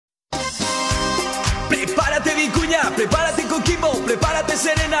Prepárate Vicuña, prepárate Coquimbo, prepárate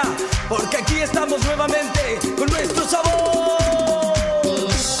Serena, porque aquí estamos nuevamente con nuestro sabor.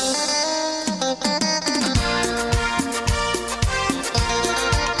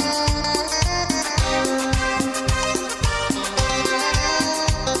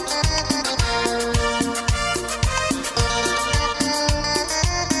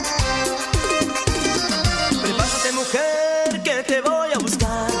 Prepárate mujer, que te voy a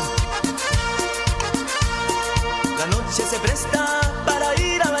buscar. La noche se presta para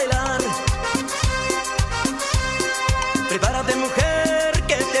ir a bailar. Prepárate mujer,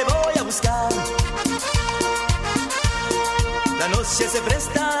 que te voy a buscar. La noche se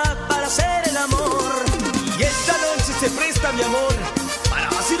presta para hacer el amor. Y esta noche se presta, mi amor, para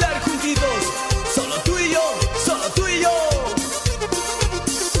vacilar juntitos, solo tú y yo, solo tú y yo.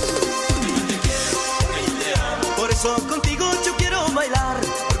 Porque yo te quiero, porque yo te amo. Por eso contigo yo quiero bailar.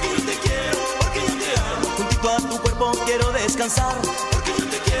 Porque yo te quiero, porque yo te amo. Juntito a tu cuerpo quiero descansar. Porque yo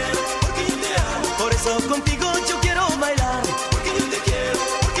te quiero, porque yo te amo. Por eso contigo yo quiero bailar. Porque yo te quiero,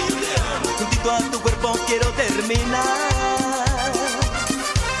 porque yo te amo. Juntito a tu cuerpo quiero terminar.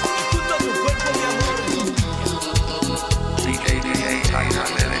 Y junto a tu cuerpo, mi amor.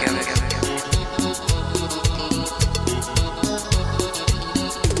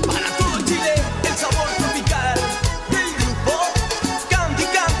 Para todo Chile, el sabor tropical del grupo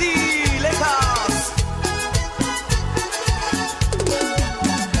Candilejas.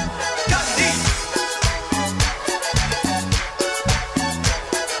 Candy.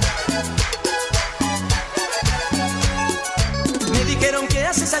 Me dijeron, ¿qué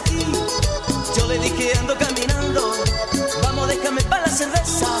haces aquí? Yo le dije, ando caminando. Vamos, déjame pa' la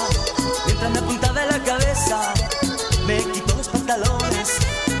cerveza. Mientras me apuntaba la cabeza, me quitó los pantalones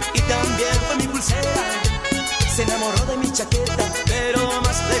y también fue mi pulsera. Se enamoró de mi chaqueta, pero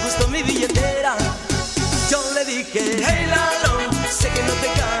más le gustó mi billetera. Yo le dije, hey Lalo, sé que no te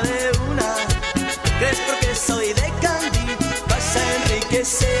cabe una. ¿Crees porque soy de Candy? Vas a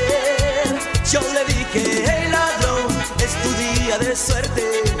enriquecer. Yo le dije, hey ladrón, es tu día de suerte.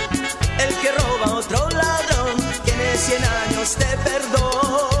 El que roba a otro ladrón tiene 100 años de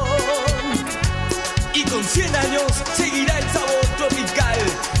perdón. Y con 100 años seguirá el sabor tropical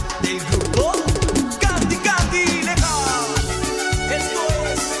del grupo Candilejas. Esto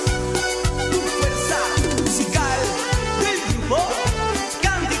es tu fuerza musical del grupo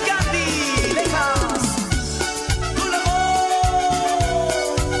Candilejas. Con amor.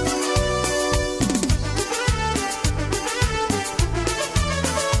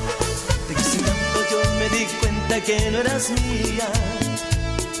 Te quise tanto, yo me di cuenta que no eras mía.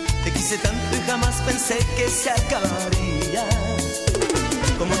 Te quise tanto y jamás pensé que se acabaría.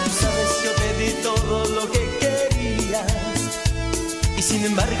 Como tú sabes, yo te di todo lo que querías. Y sin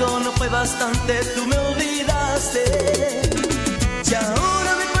embargo no fue bastante, tú me olvidaste. Y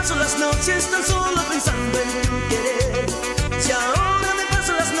ahora me paso las noches tan solo pensando en tu querer. Y ahora me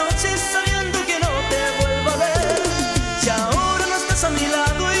paso las noches sabiendo que no te vuelvo a ver. Y ahora no estás a mi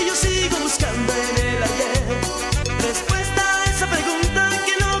lado y yo sigo buscando en el ayer respuesta a esa pregunta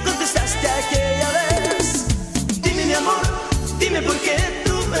que no contestaste aquella vez. Dime mi amor, dime por qué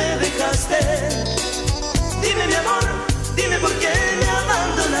tú me dejaste. Dime mi amor, dime por qué me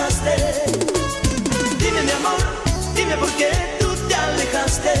abandonaste. Dime mi amor, dime por qué tú te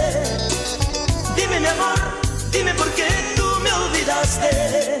alejaste. Dime mi amor, dime por qué tú me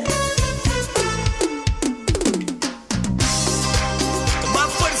olvidaste. Más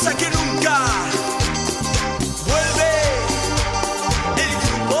fuerza que nunca. Vuelve el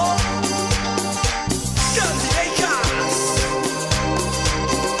grupo Candilejas.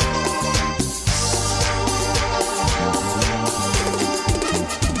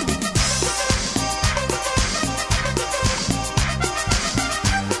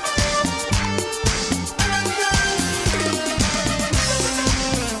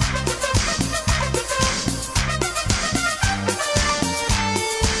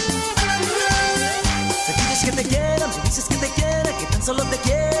 Solo te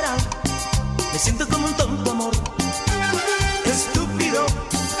quiera, me siento como un tonto amor, estúpido.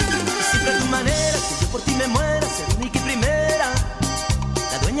 Y siempre a tu manera, que yo por ti me muera, ser única y primera,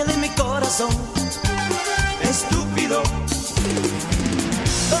 la dueña de mi corazón, estúpido.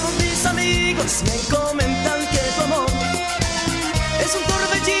 Todos mis amigos me comentan que tu amor es un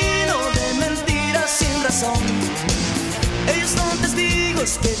torbellino de mentiras sin razón. Ellos son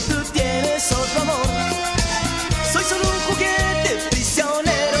testigos que tú tienes otro amor. Soy solo un juguete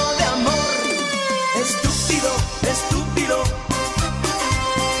prisionero de amor. Estúpido, estúpido.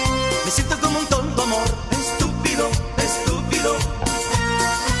 Me siento como un tonto amor. Estúpido, estúpido.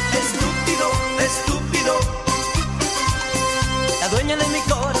 Estúpido, estúpido.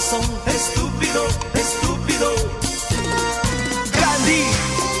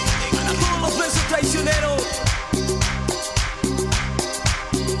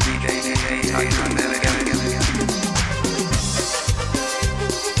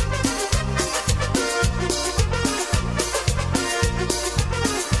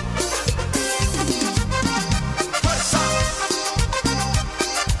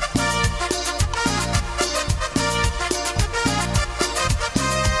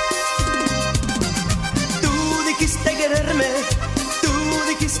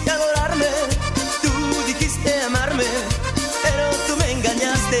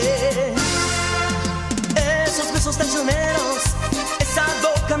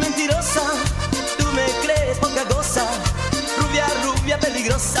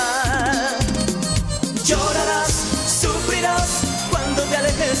 peligrosa. Llorarás, sufrirás cuando te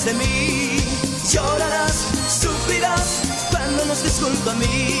alejes de mí. Llorarás, sufrirás cuando no estés junto a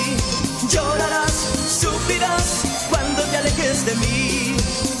mí. Llorarás, sufrirás cuando te alejes de mí.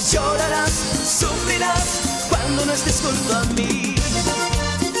 Llorarás, sufrirás cuando no estés junto a mí.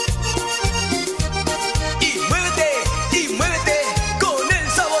 Y muévete con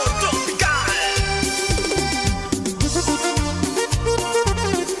el sabor tropical.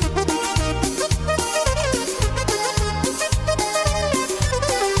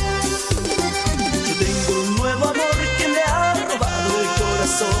 Yo tengo un nuevo amor que me ha robado el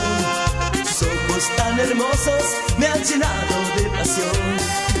corazón. Sus ojos tan hermosos me han llenado de pasión.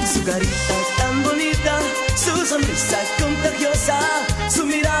 Su carita tan bonita, su sonrisa contagiosa, su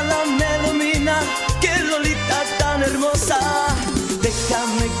mirada me domina. ¡Qué Lolita tan hermosa!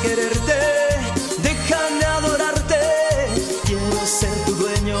 Déjame quererte, déjame adorarte. Quiero ser tu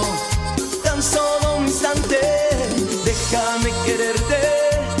dueño, tan solo un instante. Déjame quererte,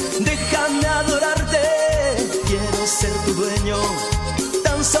 déjame adorarte. Quiero ser tu dueño,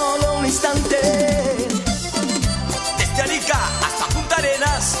 tan solo un instante. Desde Arica hasta Punta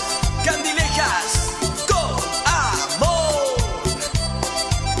Arenas, Candilejas, con amor.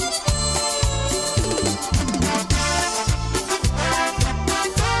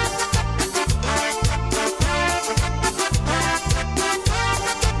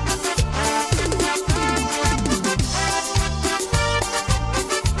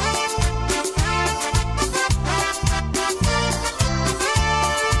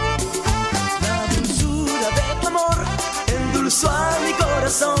 La dulzura de tu amor endulzó a mi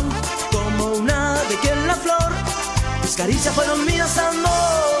corazón como un ave que en la flor. Tus caricias fueron mías,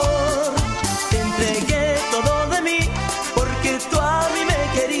 amor. Te entregué todo de mí porque tú a mí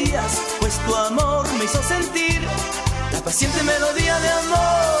me querías, pues tu amor me hizo sentir la paciente melodía de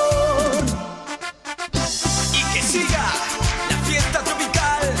amor. Y que siga la fiesta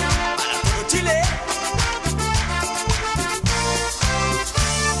tropical para todo Chile.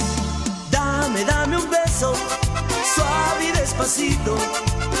 Dame un beso suave y despacito.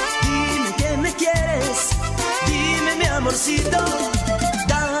 Dime que me quieres, dime mi amorcito.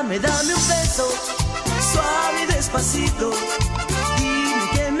 Dame un beso suave y despacito. Dime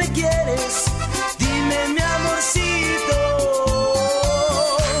que me quieres, dime mi amorcito.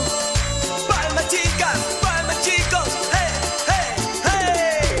 Palmas chicas, palmas chicos, hey, hey,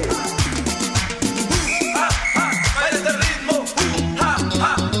 hey. Baila este ritmo,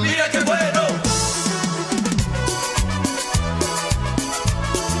 mira qué bueno.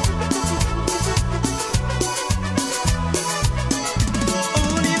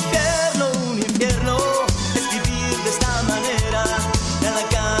 Un infierno es vivir de esta manera. Nada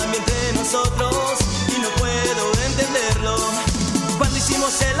cambia entre nosotros y no puedo entenderlo. Cuando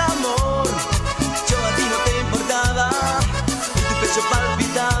hicimos el amor, yo a ti no te importaba. En tu pecho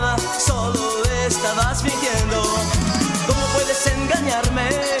palpitaba, solo estabas fingiendo. ¿Cómo puedes engañarme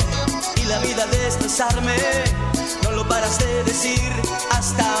y la vida destrozarme? No lo paras de decir,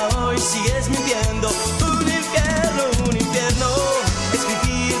 hasta hoy sigues mintiendo. Un infierno es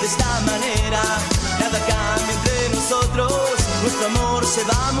vivir de esta manera. Nada cambia entre nosotros, nuestro amor se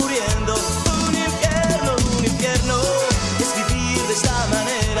va muriendo. Un infierno es vivir de esta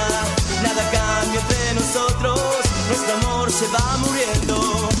manera. Nada cambia entre nosotros, nuestro amor se va muriendo.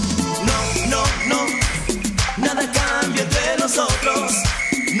 No, nada cambia entre nosotros.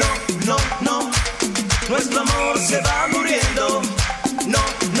 No, nuestro amor se va muriendo. No,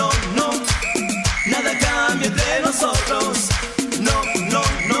 nada cambia entre nosotros.